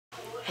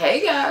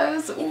Hey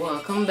guys,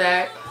 welcome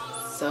back.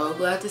 So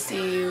glad to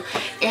see you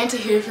and to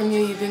hear from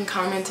you. You've been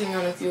commenting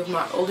on a few of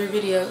my older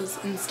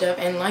videos and stuff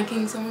and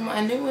liking some of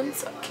my new ones,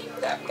 so keep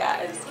it up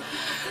guys.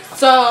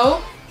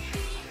 So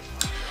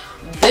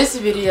this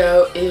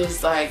video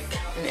is like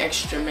an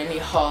extra mini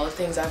haul of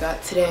things I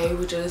got today.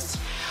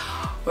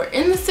 We're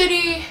in the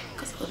city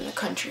because I live in the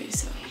country,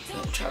 so you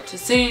gotta travel to the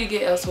city to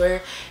get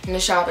elsewhere in the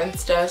shop and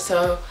stuff.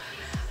 So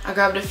I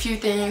grabbed a few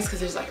things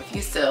because there's like a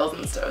few sales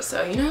and stuff,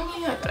 so you know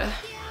me, I gotta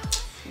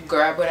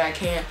grab what I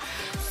can.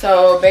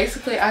 So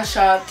basically I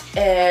shopped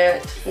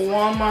at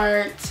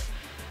Walmart,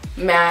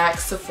 MAC,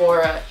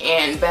 Sephora,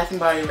 and Bath &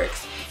 Body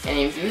Works. And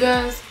if you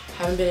guys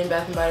haven't been in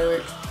Bath & Body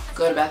Works,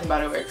 go to Bath &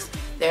 Body Works.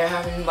 They're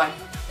having like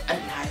a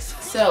nice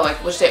sale,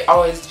 like which they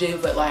always do,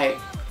 but like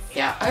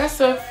yeah, I got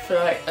stuff for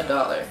like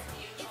 $1.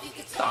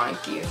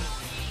 Thank you.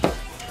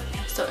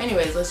 So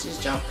anyways, let's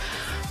just jump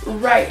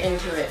right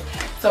into it.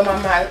 So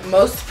my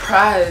most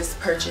prized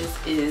purchase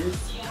is,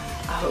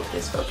 I hope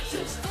this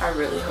focuses. I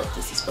really hope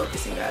this is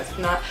focusing guys. If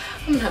not,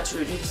 I'm gonna have to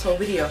redo this whole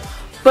video.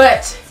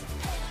 But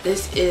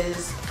this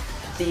is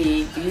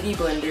the beauty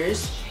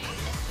blenders.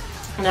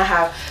 And I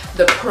have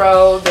the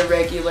Pro, the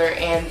regular,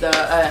 and the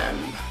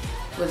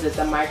was it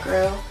the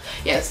micro?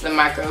 Yes, the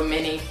micro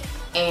mini.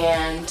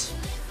 And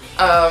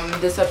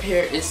this up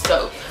here is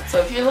soap. So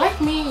if you're like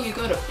me, you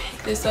go to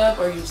pick this up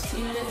or you've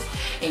seen this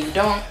and you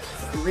don't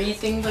read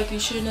things like you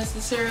should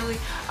necessarily,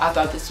 I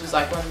thought this was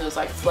like one of those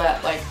like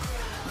flat like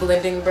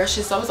blending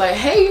brushes. So I was like,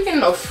 hey, you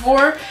can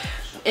afford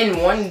in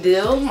one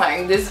deal.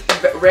 Like this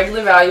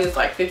regular value is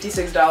like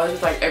 $56.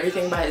 It's like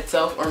everything by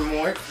itself or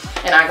more,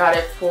 and I got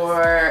it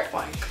for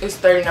like, it's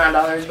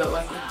 $39, but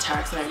like with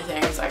tax and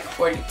everything it's like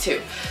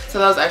 $42. So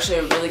that was actually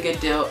a really good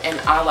deal, and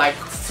I like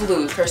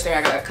flew first thing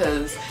I got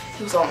because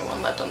there was only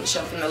one left on the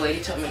shelf and the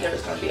lady told me there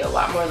was going to be a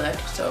lot more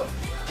left, so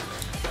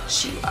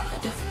she lied.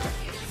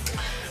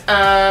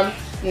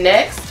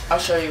 Next I'll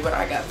show you what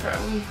I got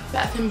from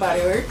Bath &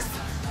 Body Works.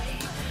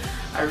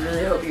 I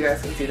really hope you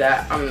guys can see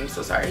that. I'm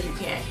so sorry if you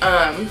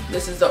can't.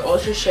 This is the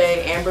Ultra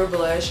Shea Amber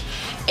Blush,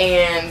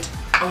 and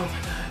oh my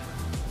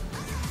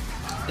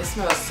god, it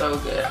smells so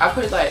good. I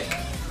put like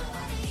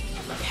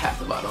half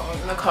the bottle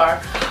in the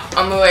car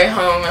on the way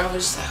home, and I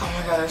was just like, oh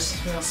my god, this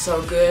smells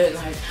so good.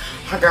 Like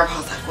my grandpa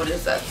was like, what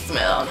is that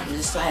smell? And I'm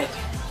just like,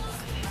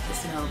 it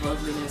smells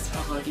loveliness.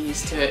 I'm gonna get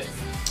used to it.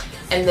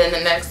 And then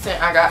the next thing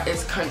I got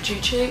is Country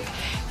Chick,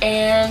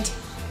 and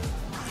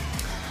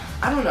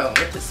I don't know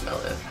what this smell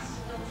is.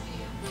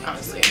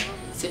 Honestly,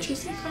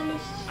 citrusy kind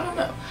of, I don't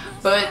know,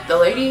 but the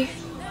lady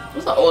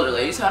was an older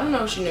lady, so I don't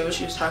know if she knew what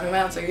she was talking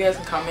about. So you guys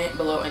can comment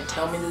below and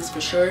tell me this for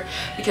sure,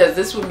 because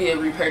this would be a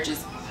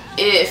repurchase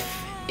if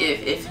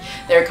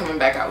they're coming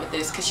back out with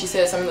this, because she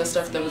said some of the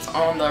stuff that was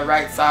on the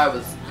right side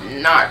was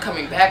not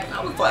coming back, and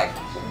I was like,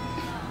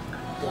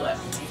 what?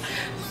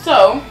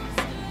 So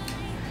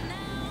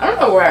I don't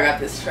know where I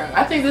got this from.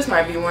 I think this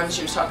might be one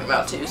she was talking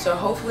about too, so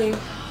hopefully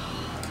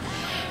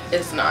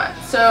it's not.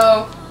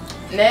 So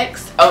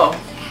next,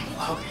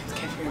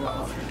 can't forget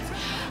about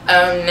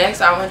Walgreens. Next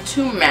I went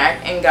to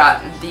MAC and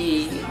got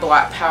the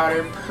black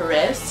powder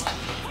pressed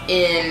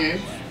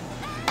in,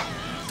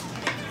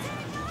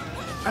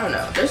 I don't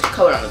know, there's a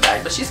color on the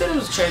back, but she said it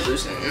was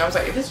translucent, and I was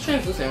like, if it's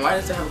translucent, why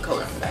does it have a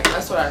color on the back?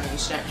 That's what I didn't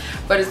understand.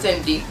 But it's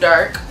in deep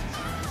dark,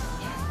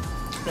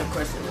 and of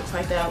course it looks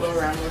like that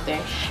little round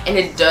thing, and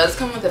it does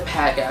come with a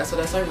pad guys, so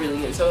that's like really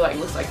good. So it like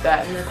looks like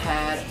that in the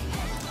pad.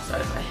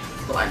 Sorry if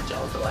I blind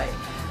y'all with the light,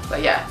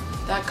 but yeah,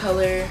 that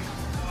color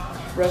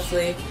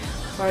roughly.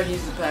 I've already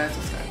used the pad, so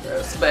it's kind of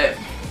gross, but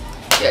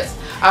yes,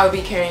 I will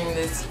be carrying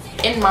this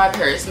in my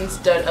purse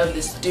instead of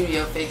the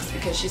Studio Fix,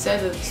 because she said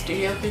that the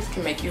Studio Fix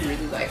can make you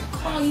really like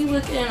cloudy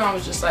looking, and I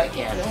was just like,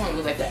 yeah, I don't want to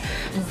look like that.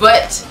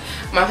 But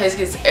my face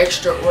gets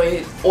extra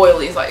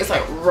oily. It's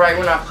like right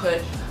when I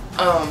put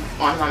on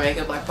my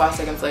makeup, like 5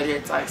 seconds later,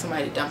 it's like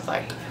somebody dumped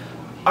like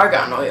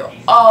argan oil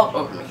all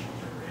over me,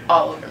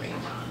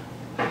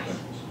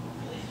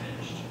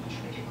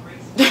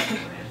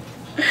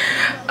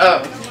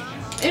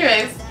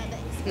 anyways,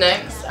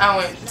 next I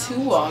went to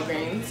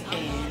Walgreens,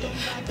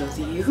 and those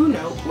of you who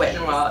know, Wet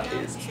n Wild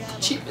is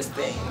the cheapest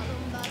thing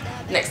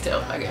next to,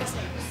 I guess.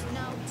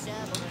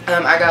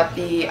 I got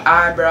the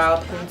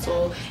eyebrow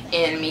pencil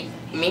in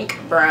mink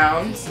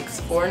brown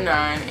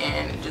 649,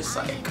 and it just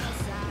like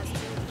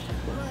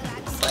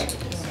looks like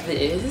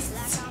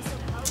this.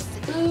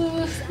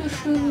 Ooh,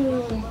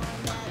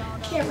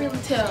 can't really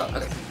tell.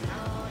 Okay,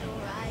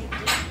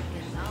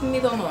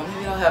 maybe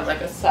I'll have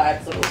like a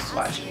side little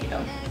swatch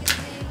video.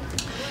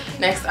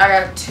 Next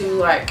I got two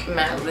like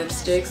matte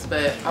lipsticks,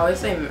 but I always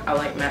say I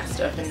like matte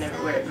stuff and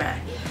never wear it matte.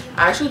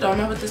 I actually don't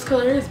know what this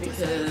color is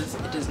because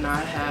it does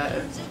not have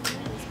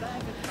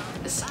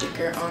a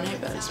sticker on it,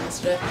 but I just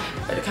messed it up.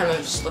 But it kind of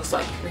just looks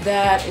like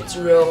that. It's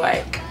real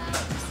like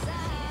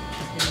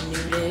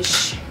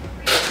nudish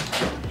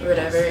or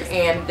whatever,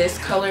 and this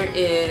color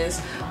is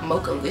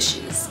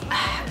Mochalicious.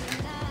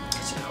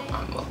 You know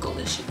I'm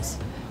Mochalicious.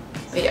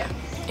 But yeah,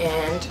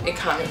 and it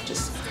kind of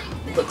just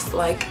looks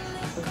like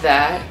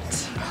that.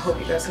 I hope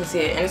you guys can see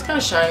it, and it's kind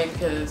of shiny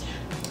because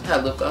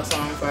had lip gloss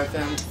on before I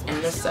filmed, and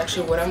this is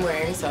actually what I'm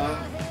wearing, so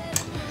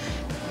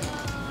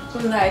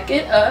like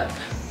it up.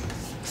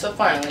 So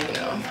finally, you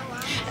know.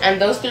 And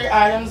those 3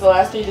 items, the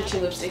last 3, the 2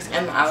 lipsticks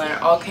and the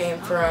eyeliner, all came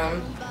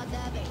from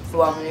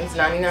Walgreens,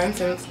 99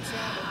 cents.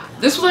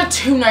 This was like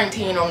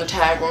 $2.19 on the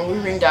tag.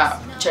 When we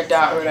checked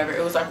out or whatever,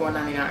 it was like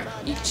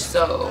 $1.99 each,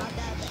 so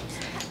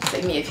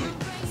save me a few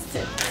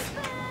cents.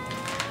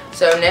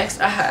 So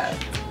next I have,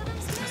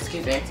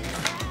 excuse me,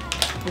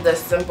 the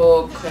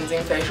Simple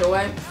Cleansing Facial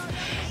Wipes,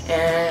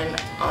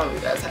 and all of you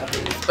guys have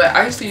these, but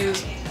I used to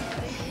use,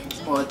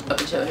 well, up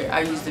until here,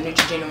 I used the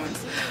Neutrogena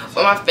ones,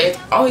 but my face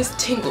always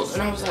tingles,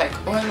 and I was like,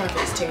 why is my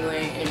face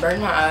tingling? And it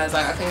burned my eyes.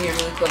 Like, I couldn't get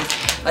really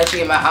close, like, to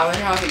get my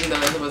eyeliner off, even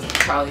though it wasn't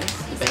probably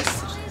the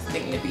best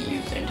thing to be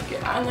using to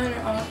get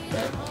eyeliner off,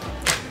 but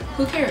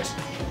who cares?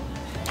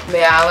 But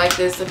yeah, I like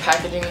this. The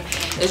packaging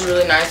is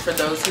really nice for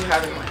those who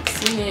haven't like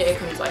seen it. It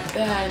comes like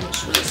that, and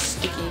it's really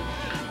sticky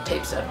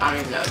tape stuff. I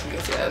don't even know if you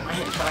can see that with my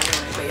hands probably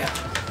anyway, but yeah.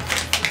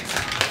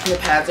 The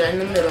pads are in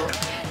the middle,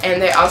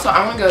 and they also,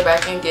 I'm gonna go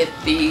back and get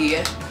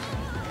the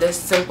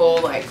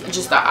Simple, like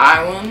just the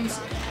eye ones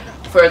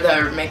for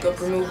the makeup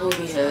removal,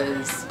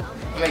 because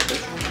my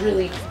makeup's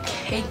really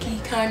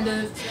cakey kind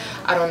of.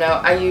 I don't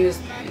know. I use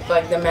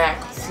like the MAC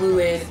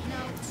Fluid.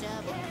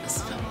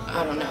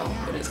 I don't know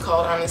what it's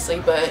called honestly,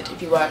 but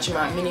if you watch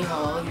my mini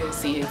haul, you'll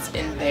see it's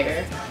in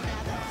there.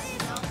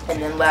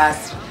 And then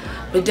last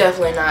but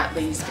definitely not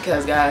least,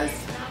 because guys,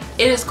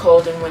 it is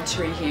cold and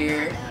wintry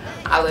here.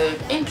 I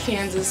live in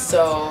Kansas,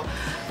 so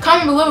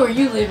comment below where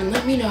you live and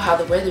let me know how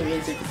the weather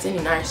is, if it's any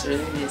nicer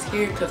than it is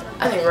here, because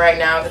I think right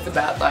now it's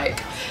about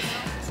like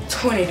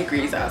 20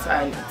 degrees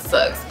outside and it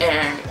sucks,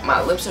 and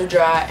my lips are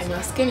dry and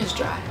my skin is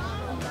dry.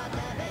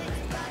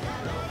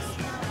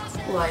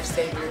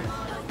 Lifesaver.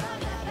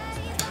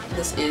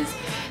 This is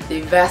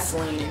the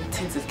Vaseline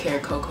Intensive Care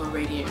Cocoa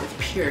Radiant with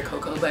pure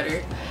cocoa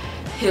butter.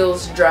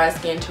 Heals dry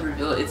skin to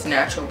reveal its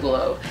natural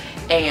glow,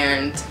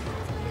 and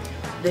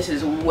this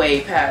is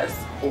way past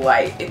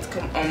light. It's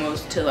come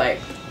almost to like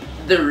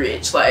the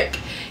rich, like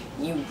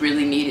you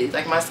really need it.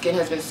 Like, my skin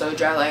has been so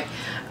dry. Like,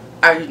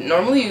 I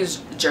normally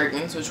use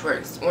Jergens, which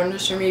works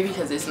wonders for me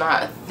because it's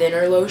not a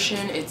thinner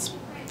lotion, it's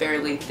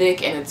fairly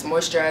thick and it's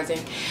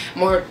moisturizing,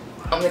 more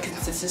on the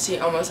consistency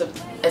almost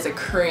as a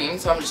cream.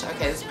 So I'm just like,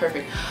 okay, this is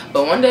perfect.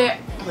 But one day,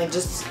 like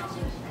just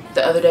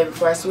the other day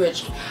before I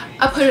switched,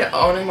 I put it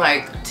on, and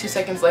like 2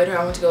 seconds later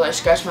I went to go like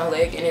scratch my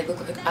leg, and it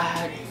looked like I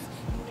had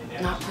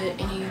not put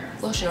any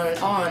lotion on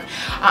it on.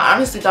 I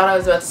honestly thought I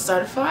was about to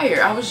start a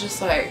fire. I was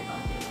just like,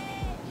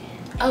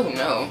 oh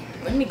no,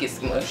 let me get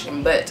some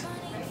lotion. But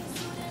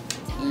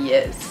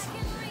yes,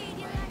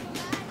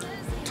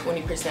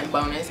 20%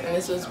 bonus, and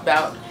this was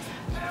about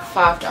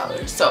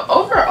 $5. So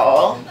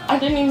overall, I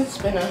didn't even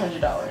spend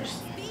 $100.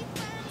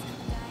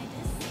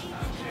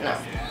 No,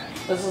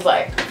 this was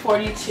like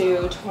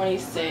 42,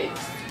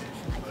 26,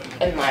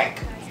 and like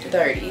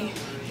 30.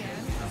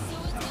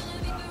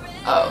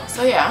 Oh,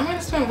 so yeah, I'm gonna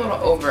spend a little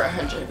over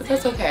 100, but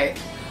that's okay.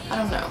 I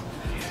don't know,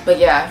 but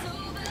yeah,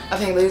 I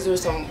think these were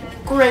some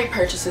great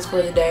purchases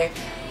for the day.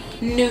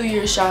 New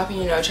Year's shopping,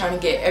 you know, trying to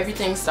get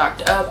everything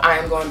stocked up. I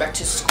am going back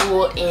to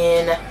school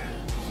in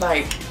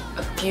like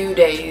a few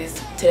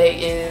days.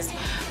 Today is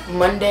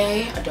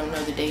Monday. I don't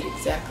know the date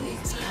exactly,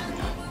 so I have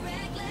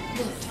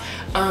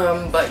not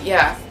looked. But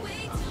yeah,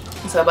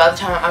 so by the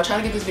time, I'll try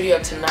to get this video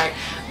up tonight,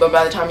 but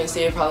by the time you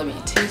see it, it'll probably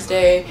be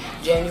Tuesday,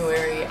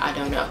 January, I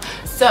don't know.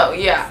 So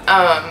yeah,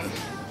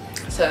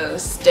 so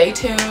stay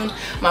tuned.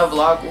 My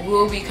vlog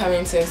will be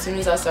coming soon as soon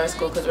as I start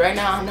school, because right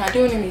now I'm not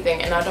doing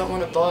anything, and I don't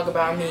want to vlog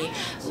about me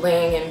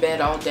laying in bed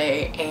all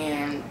day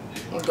and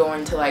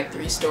going to like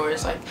 3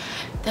 stores. Like,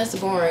 that's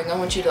boring. I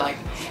want you to like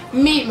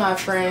meet my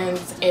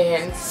friends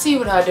and see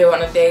what I do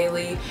on a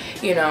daily.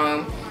 You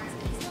know,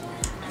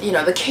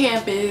 the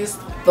campus,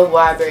 the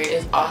library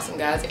is awesome,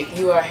 guys. If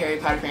you are a Harry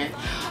Potter fan,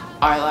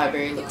 our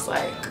library looks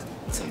like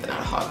something out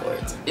of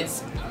Hogwarts.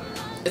 It's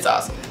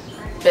awesome.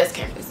 Best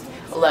campus.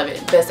 I love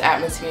it. Best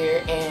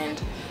atmosphere,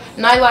 and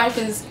nightlife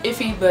is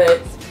iffy,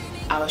 but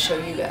I will show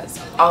you guys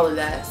all of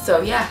that.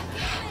 So yeah,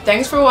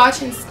 thanks for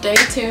watching. Stay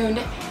tuned,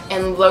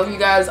 and love you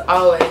guys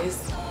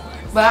always.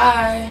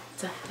 Bye.